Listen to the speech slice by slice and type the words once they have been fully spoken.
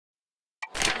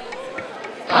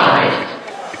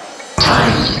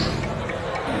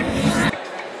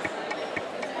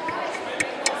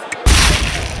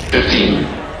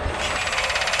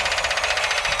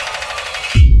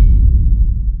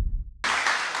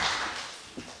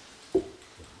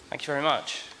Thank you very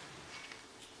much.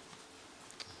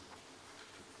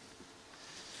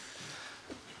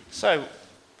 So,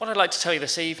 what I'd like to tell you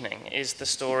this evening is the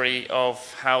story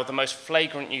of how the most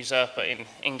flagrant usurper in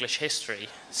English history,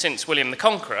 since William the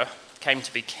Conqueror, came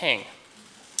to be king.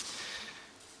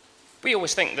 We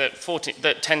always think that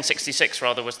 1066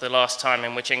 was the last time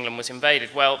in which England was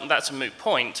invaded. Well, that's a moot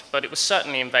point, but it was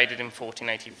certainly invaded in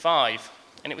 1485.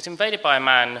 And it was invaded by a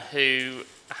man who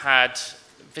had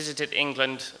visited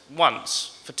England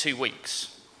once for 2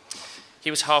 weeks. He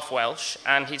was half Welsh,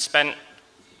 and he'd spent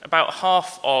about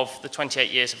half of the 28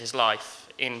 years of his life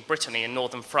in Brittany in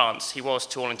northern France. He was,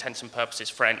 to all intents and purposes,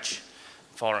 French,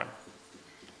 foreign.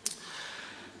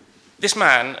 This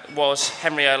man was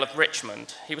Henry, Earl of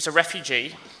Richmond. He was a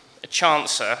refugee, a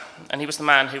chancer, and he was the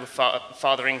man who would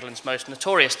father England's most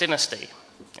notorious dynasty.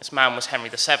 This man was Henry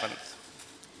VII.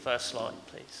 First slide,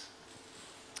 please.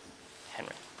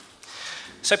 Henry.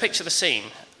 So picture the scene.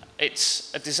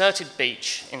 It's a deserted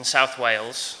beach in South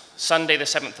Wales, Sunday the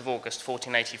 7th of August,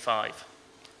 1485.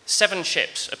 7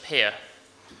 ships appear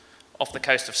off the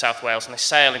coast of South Wales, and they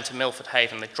sail into Milford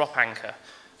Haven. They drop anchor,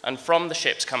 and from the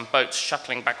ships come boats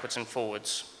shuttling backwards and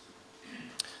forwards.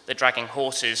 They're dragging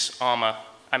horses, armour,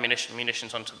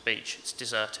 munitions onto the beach. It's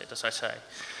deserted, as I say.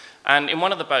 And in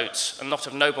one of the boats, a knot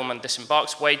of noblemen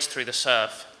disembarks, wades through the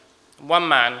surf. One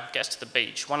man gets to the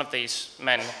beach. One of these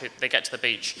men, they get to the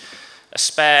beach, a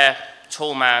spare,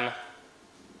 tall man,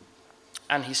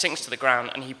 and he sinks to the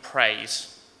ground and he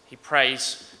prays. He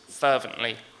prays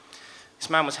fervently.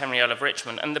 This man was Henry, Earl of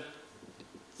Richmond. And the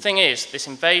thing is, this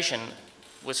invasion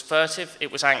was furtive,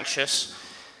 it was anxious.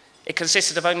 It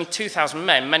consisted of only 2,000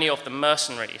 men, many of them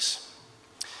mercenaries.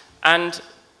 And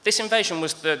this invasion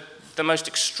was the most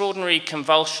extraordinary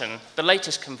convulsion, the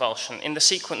latest convulsion in the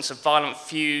sequence of violent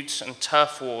feuds and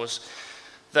turf wars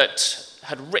that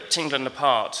had ripped England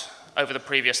apart over the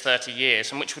previous 30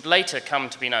 years, and which would later come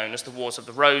to be known as the Wars of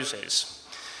the Roses.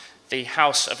 The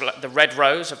Red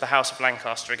Rose of the House of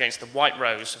Lancaster against the White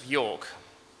Rose of York.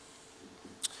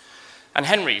 And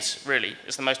Henry's, really,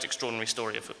 is the most extraordinary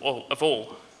story of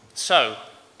all. So,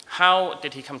 how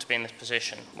did he come to be in this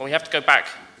position? Well, we have to go back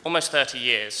almost 30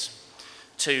 years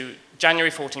to January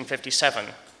 1457.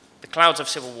 The clouds of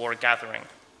civil war are gathering,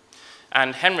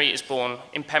 and Henry is born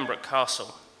in Pembroke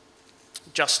Castle,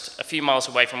 just a few miles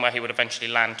away from where he would eventually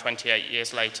land 28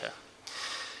 years later.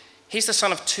 He's the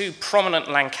son of two prominent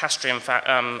Lancastrians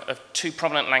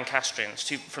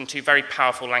from two very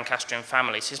powerful Lancastrian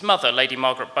families. His mother, Lady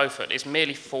Margaret Beaufort, is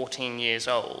merely 14 years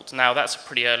old. Now, that's a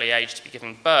pretty early age to be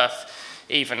giving birth,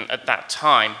 even at that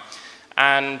time.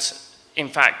 And in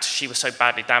fact, she was so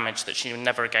badly damaged that she would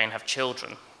never again have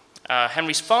children.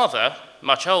 Henry's father,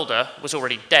 much older, was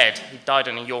already dead. He died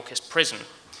in a Yorkist prison.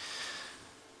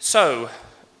 So,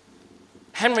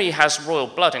 Henry has royal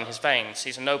blood in his veins.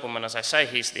 He's a nobleman, as I say.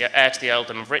 He's the heir to the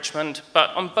earldom of Richmond, but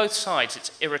on both sides,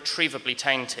 it's irretrievably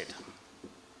tainted.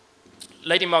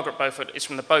 Lady Margaret Beaufort is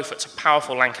from the Beauforts, a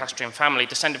powerful Lancastrian family,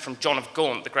 descended from John of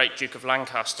Gaunt, the great Duke of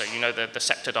Lancaster. You know the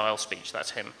scepter dial speech,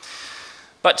 that's him.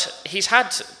 But he's had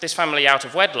this family out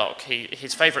of wedlock.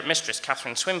 His favourite mistress,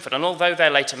 Catherine Swynford, and although they're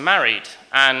later married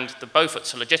and the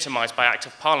Beauforts are legitimised by Act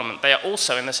of Parliament, they are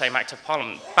also, in the same Act of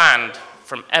Parliament, banned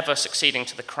from ever succeeding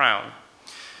to the crown.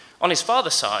 On his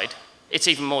father's side, it's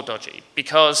even more dodgy,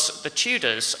 because the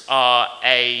Tudors are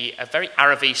a very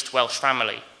Arab-East Welsh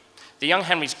family. The young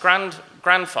Henry's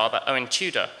grandfather, Owen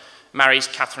Tudor, marries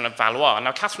Catherine of Valois.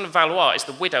 Now, Catherine of Valois is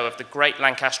the widow of the great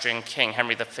Lancastrian king,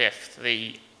 Henry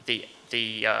V,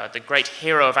 the great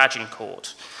hero of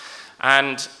Agincourt.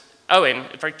 And Owen,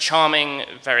 a very charming,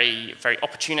 very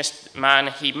opportunist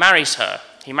man, he marries her.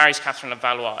 He marries Catherine of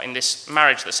Valois in this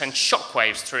marriage that sends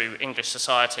shockwaves through English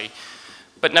society.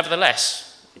 But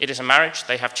nevertheless, it is a marriage,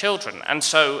 they have children, and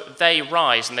so they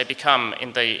rise and they become,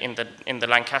 in the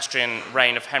Lancastrian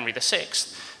reign of Henry VI,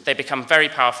 they become very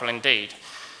powerful indeed.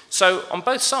 So on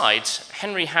both sides,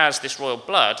 Henry has this royal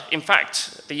blood. In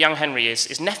fact, the young Henry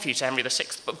is nephew to Henry VI,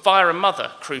 but via a mother,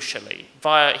 crucially.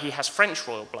 He has French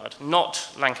royal blood, not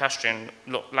Lancastrian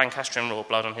royal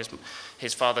blood on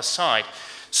his father's side.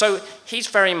 So he's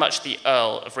very much the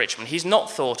Earl of Richmond. He's not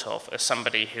thought of as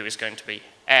somebody who is going to be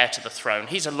heir to the throne.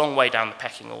 He's a long way down the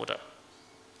pecking order.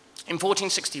 In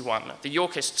 1461, the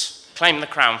Yorkists claim the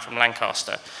crown from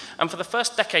Lancaster, and for the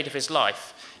first decade of his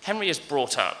life, Henry is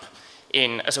brought up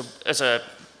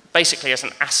basically as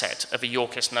an asset of a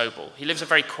Yorkist noble. He lives a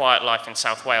very quiet life in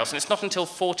South Wales, and it's not until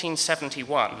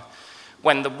 1471,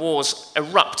 when the wars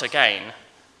erupt again,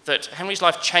 that Henry's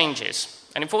life changes.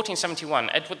 And in 1471,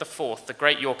 Edward IV, the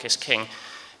great Yorkist king,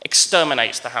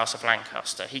 exterminates the House of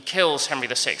Lancaster. He kills Henry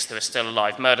VI, who is still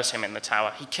alive, murders him in the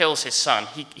Tower. He kills his son.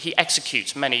 He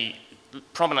executes many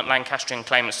prominent Lancastrian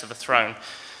claimants to the throne.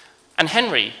 And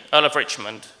Henry, Earl of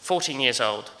Richmond, 14 years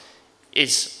old,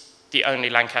 is the only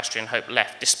Lancastrian hope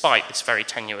left, despite this very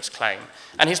tenuous claim.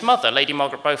 And his mother, Lady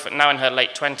Margaret Beaufort, now in her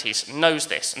late 20s, knows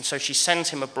this, and so she sends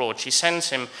him abroad. She sends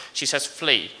him, she says,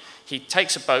 flee. He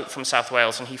takes a boat from South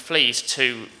Wales and he flees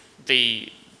to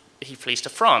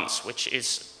France, which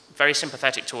is very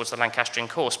sympathetic towards the Lancastrian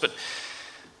cause. But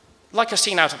like a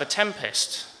scene out of The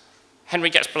Tempest, Henry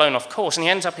gets blown off course and he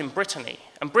ends up in Brittany.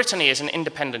 And Brittany is an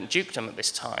independent dukedom at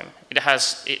this time.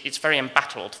 It's very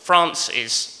embattled. France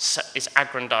is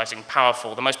aggrandizing,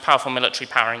 powerful, the most powerful military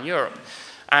power in Europe.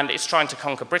 And it's trying to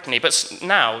conquer Brittany. But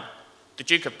now, the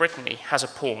Duke of Brittany has a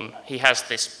pawn. He has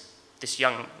this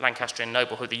young Lancastrian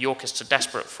noble who the Yorkists are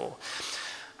desperate for.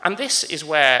 And this is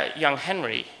where young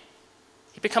Henry,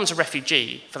 he becomes a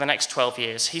refugee for the next 12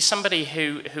 years. He's somebody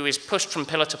who is pushed from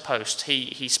pillar to post.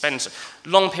 He spends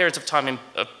long periods of time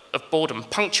of boredom,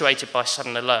 punctuated by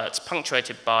sudden alerts,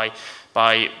 punctuated by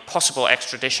possible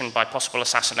extradition, by possible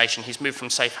assassination. He's moved from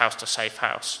safe house to safe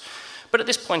house. But at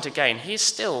this point again, he is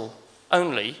still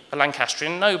only a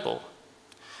Lancastrian noble.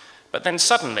 But then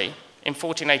suddenly, in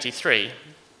 1483,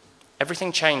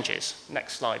 everything changes.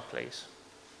 Next slide, please.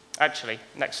 Actually,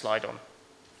 next slide on.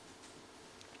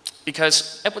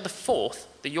 Because Edward IV,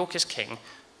 the Yorkist king,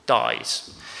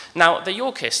 dies. Now, the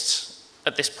Yorkists,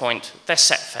 at this point, they're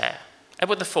set fair.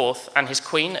 Edward IV and his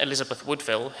queen, Elizabeth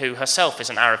Woodville, who herself is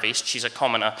an Arabist, she's a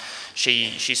commoner.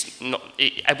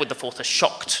 Edward IV has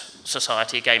shocked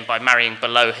society again by marrying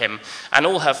below him, and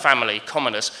all her family,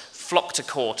 commoners, flock to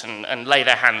court and lay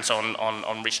their hands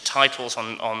on rich titles,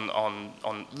 on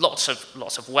lots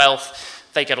of wealth.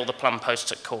 They get all the plum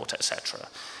posts at court, etc.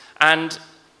 And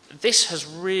this has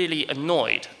really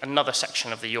annoyed another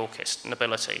section of the Yorkist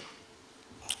nobility.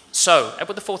 So,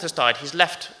 Edward IV has died. He's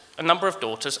left a number of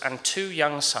daughters and 2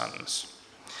 young sons.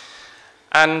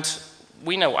 And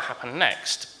we know what happens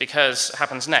next, because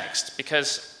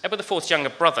Edward IV's younger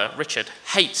brother, Richard,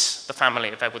 hates the family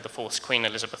of Edward IV's Queen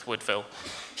Elizabeth Woodville.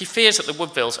 He fears that the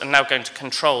Woodvilles are now going to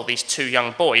control these 2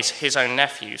 young boys, his own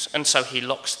nephews, and so he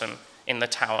locks them in the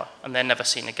Tower, and they're never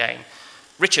seen again.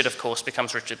 Richard, of course,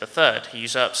 becomes Richard III. He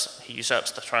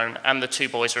usurps the throne, and the 2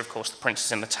 boys are, of course, the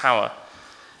princes in the Tower.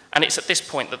 And it's at this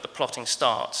point that the plotting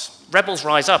starts. Rebels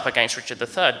rise up against Richard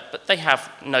III, but they have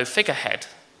no figurehead,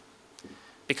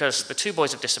 because the 2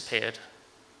 boys have disappeared.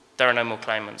 There are no more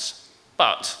claimants.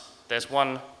 But there's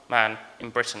one man in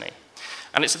Brittany.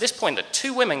 And it's at this point that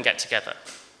 2 women get together.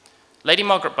 Lady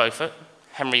Margaret Beaufort,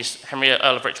 Henry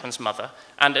Earl of Richmond's mother,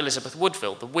 and Elizabeth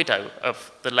Woodville, the widow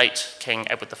of the late King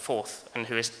Edward IV, and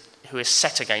who is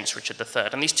set against Richard III.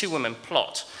 And these 2 women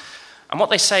plot. And what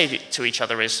they say to each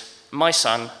other is, "My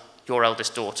son, your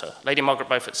eldest daughter." Lady Margaret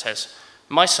Beaufort says,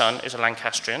 "My son is a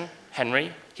Lancastrian,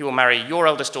 Henry. He will marry your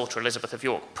eldest daughter, Elizabeth of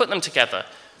York. Put them together.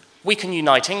 We can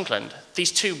unite England.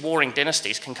 These 2 warring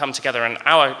dynasties can come together, and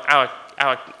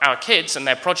our kids and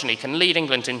their progeny can lead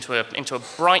England into a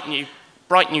bright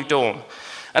new dawn."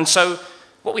 And so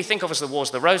what we think of as the Wars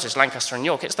of the Roses, Lancaster and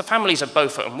York, it's the families of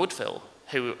Beaufort and Woodville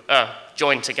who are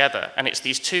joined together, and it's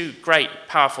these 2 great,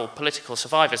 powerful political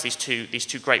survivors, these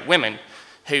two great women,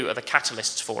 who are the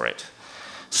catalysts for it.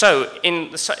 So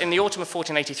in the autumn of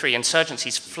 1483,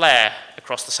 insurgencies flare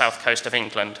across the south coast of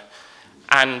England,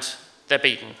 and they're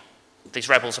beaten. These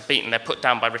rebels are beaten, they're put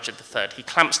down by Richard III. He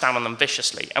clamps down on them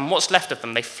viciously, and what's left of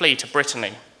them, they flee to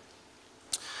Brittany.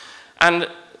 And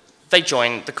they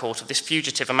join the court of this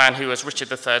fugitive, a man who, as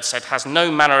Richard III said, has no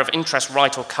manner of interest,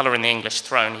 right, or colour in the English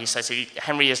throne. He says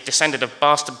Henry is descended of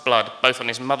bastard blood, both on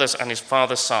his mother's and his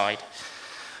father's side.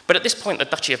 But at this point, the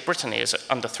Duchy of Brittany is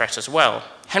under threat as well.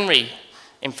 Henry,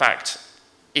 in fact,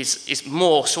 is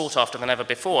more sought after than ever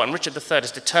before, and Richard III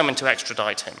is determined to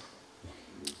extradite him.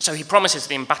 So he promises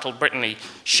the embattled Brittany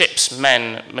ships,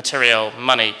 men, material,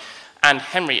 money, and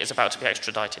Henry is about to be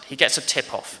extradited. He gets a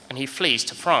tip-off, and he flees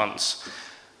to France.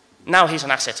 Now he's an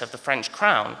asset of the French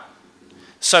crown.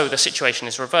 So the situation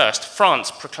is reversed. France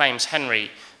proclaims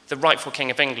Henry the rightful king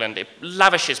of England. It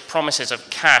lavishes promises of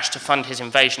cash to fund his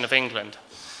invasion of England.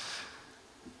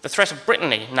 The threat of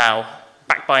Brittany now,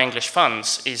 backed by English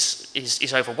funds,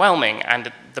 is overwhelming,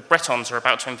 and the Bretons are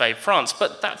about to invade France.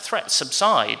 But that threat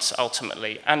subsides,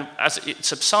 ultimately, and as it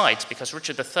subsides because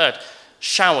Richard III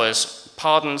showers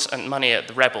pardons and money at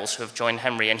the rebels who have joined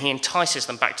Henry, and he entices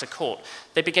them back to court.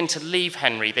 They begin to leave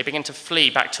Henry, they begin to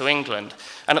flee back to England,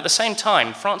 and at the same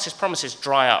time, France's promises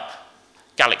dry up.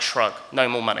 Gallic shrug, no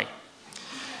more money.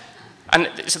 And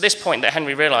it's at this point that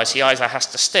Henry realizes he either has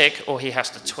to stick or he has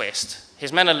to twist.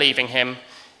 His men are leaving him,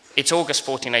 It's August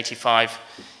 1485.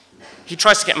 He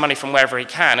tries to get money from wherever he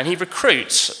can, and he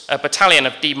recruits a battalion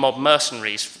of D-mob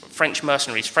mercenaries, French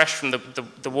mercenaries, fresh from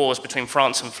the wars between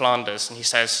France and Flanders, and he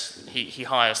says he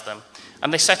hires them.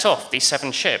 And they set off, these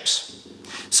 7 ships.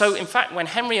 So, in fact, when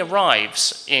Henry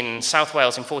arrives in South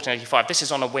Wales in 1485, this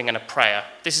is on a wing and a prayer.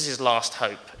 This is his last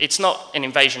hope. It's not an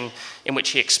invasion in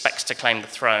which he expects to claim the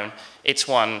throne. It's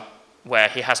one where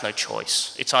he has no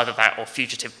choice. It's either that or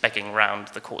fugitive begging round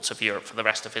the courts of Europe for the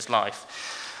rest of his life.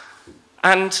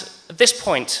 And at this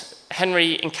point,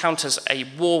 Henry encounters a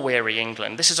war-weary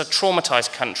England. This is a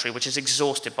traumatized country which is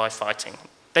exhausted by fighting.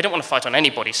 They don't want to fight on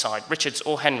anybody's side, Richard's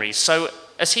or Henry's. So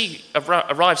as he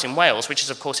arrives in Wales, which is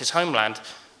of course his homeland,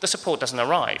 the support doesn't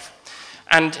arrive.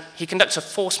 And he conducts a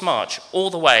forced march all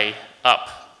the way up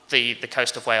the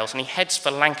coast of Wales, and he heads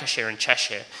for Lancashire and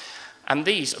Cheshire. And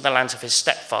these are the lands of his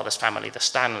stepfather's family, the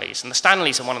Stanleys. And the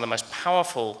Stanleys are one of the most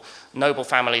powerful, noble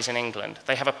families in England.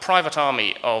 They have a private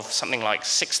army of something like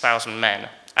 6,000 men.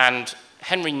 And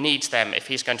Henry needs them if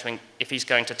he's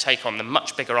going to take on the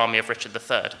much bigger army of Richard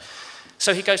III.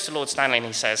 So he goes to Lord Stanley and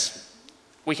he says,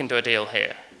 we can do a deal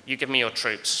here. You give me your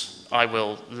troops, I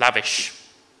will lavish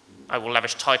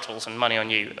titles and money on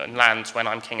you and lands when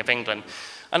I'm King of England.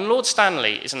 And Lord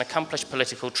Stanley is an accomplished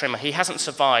political trimmer. He hasn't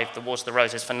survived the Wars of the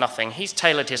Roses for nothing. He's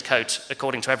tailored his coat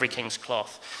according to every king's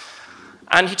cloth.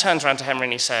 And he turns around to Henry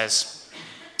and he says,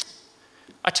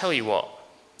 I tell you what,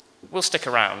 we'll stick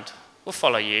around. We'll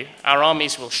follow you. Our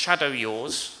armies will shadow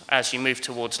yours as you move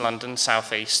towards London,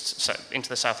 southeast, so into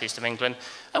the southeast of England,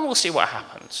 and we'll see what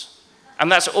happens.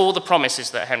 And that's all the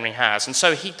promises that Henry has. And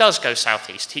so he does go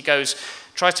southeast. He tries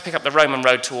to pick up the Roman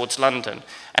road towards London,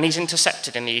 and he's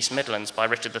intercepted in the East Midlands by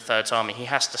Richard III's army. He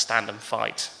has to stand and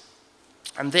fight.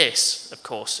 And this, of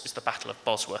course, is the Battle of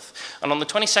Bosworth. And on the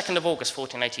 22nd of August,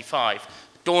 1485,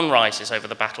 dawn rises over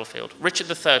the battlefield. Richard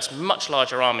III's much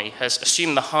larger army has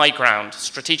assumed the high ground,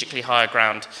 strategically higher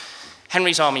ground.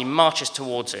 Henry's army marches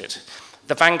towards it.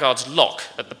 The vanguards lock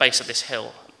at the base of this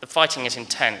hill. The fighting is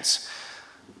intense.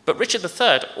 But Richard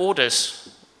III orders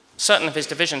certain of his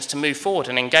divisions to move forward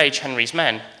and engage Henry's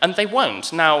men, and they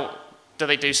won't. Now, do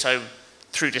they do so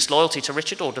through disloyalty to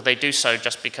Richard, or do they do so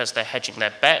just because they're hedging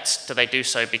their bets? Do they do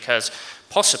so because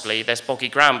possibly there's boggy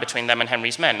ground between them and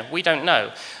Henry's men? We don't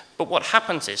know. But what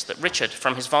happens is that Richard,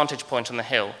 from his vantage point on the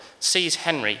hill, sees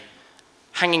Henry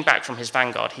hanging back from his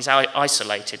vanguard. He's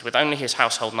isolated with only his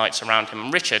household knights around him.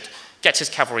 And Richard gets his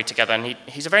cavalry together, and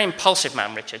he's a very impulsive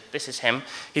man, Richard. This is him.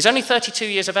 He's only 32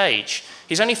 years of age.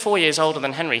 He's only 4 years older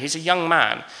than Henry. He's a young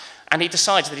man, and he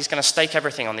decides that he's going to stake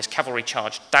everything on this cavalry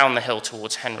charge down the hill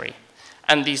towards Henry.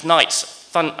 And these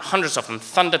knights, hundreds of them,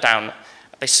 thunder down.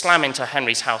 They slam into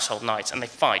Henry's household knights, and they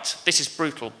fight. This is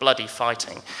brutal, bloody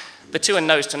fighting. The two are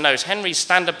nose to nose. Henry's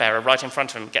standard bearer right in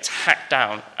front of him gets hacked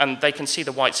down, and they can see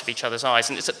the whites of each other's eyes.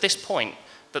 And it's at this point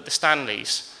that the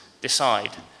Stanleys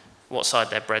decide what side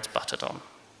their bread's buttered on.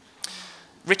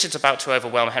 Richard's about to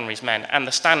overwhelm Henry's men, and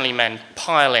the Stanley men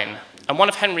pile in. And one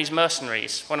of Henry's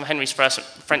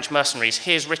French mercenaries,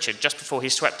 hears Richard just before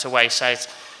he's swept away,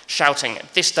 shouting,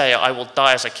 "This day I will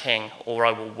die as a king, or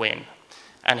I will win."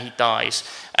 And he dies.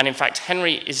 And in fact,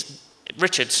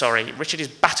 Richard is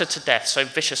battered to death so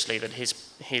viciously that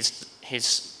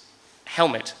his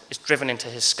helmet is driven into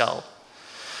his skull.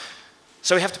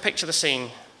 So we have to picture the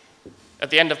scene at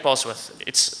the end of Bosworth.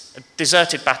 It's a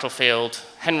deserted battlefield.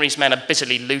 Henry's men are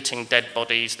busily looting dead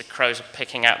bodies. The crows are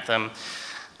picking at them.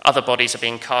 Other bodies are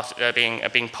being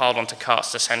piled onto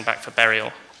carts to send back for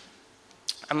burial.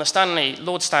 And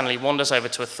Lord Stanley wanders over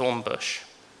to a thorn bush,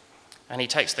 and he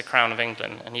takes the crown of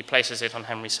England and he places it on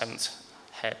Henry VII's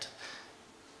head.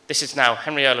 This is now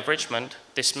Henry, Earl of Richmond,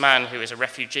 this man who is a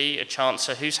refugee, a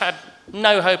chancer, who's had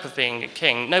no hope of being a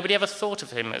king. Nobody ever thought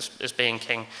of him as being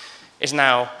king, is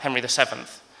now Henry VII.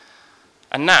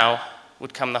 And now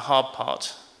would come the hard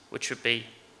part, which would be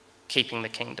keeping the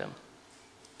kingdom.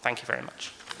 Thank you very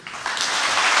much.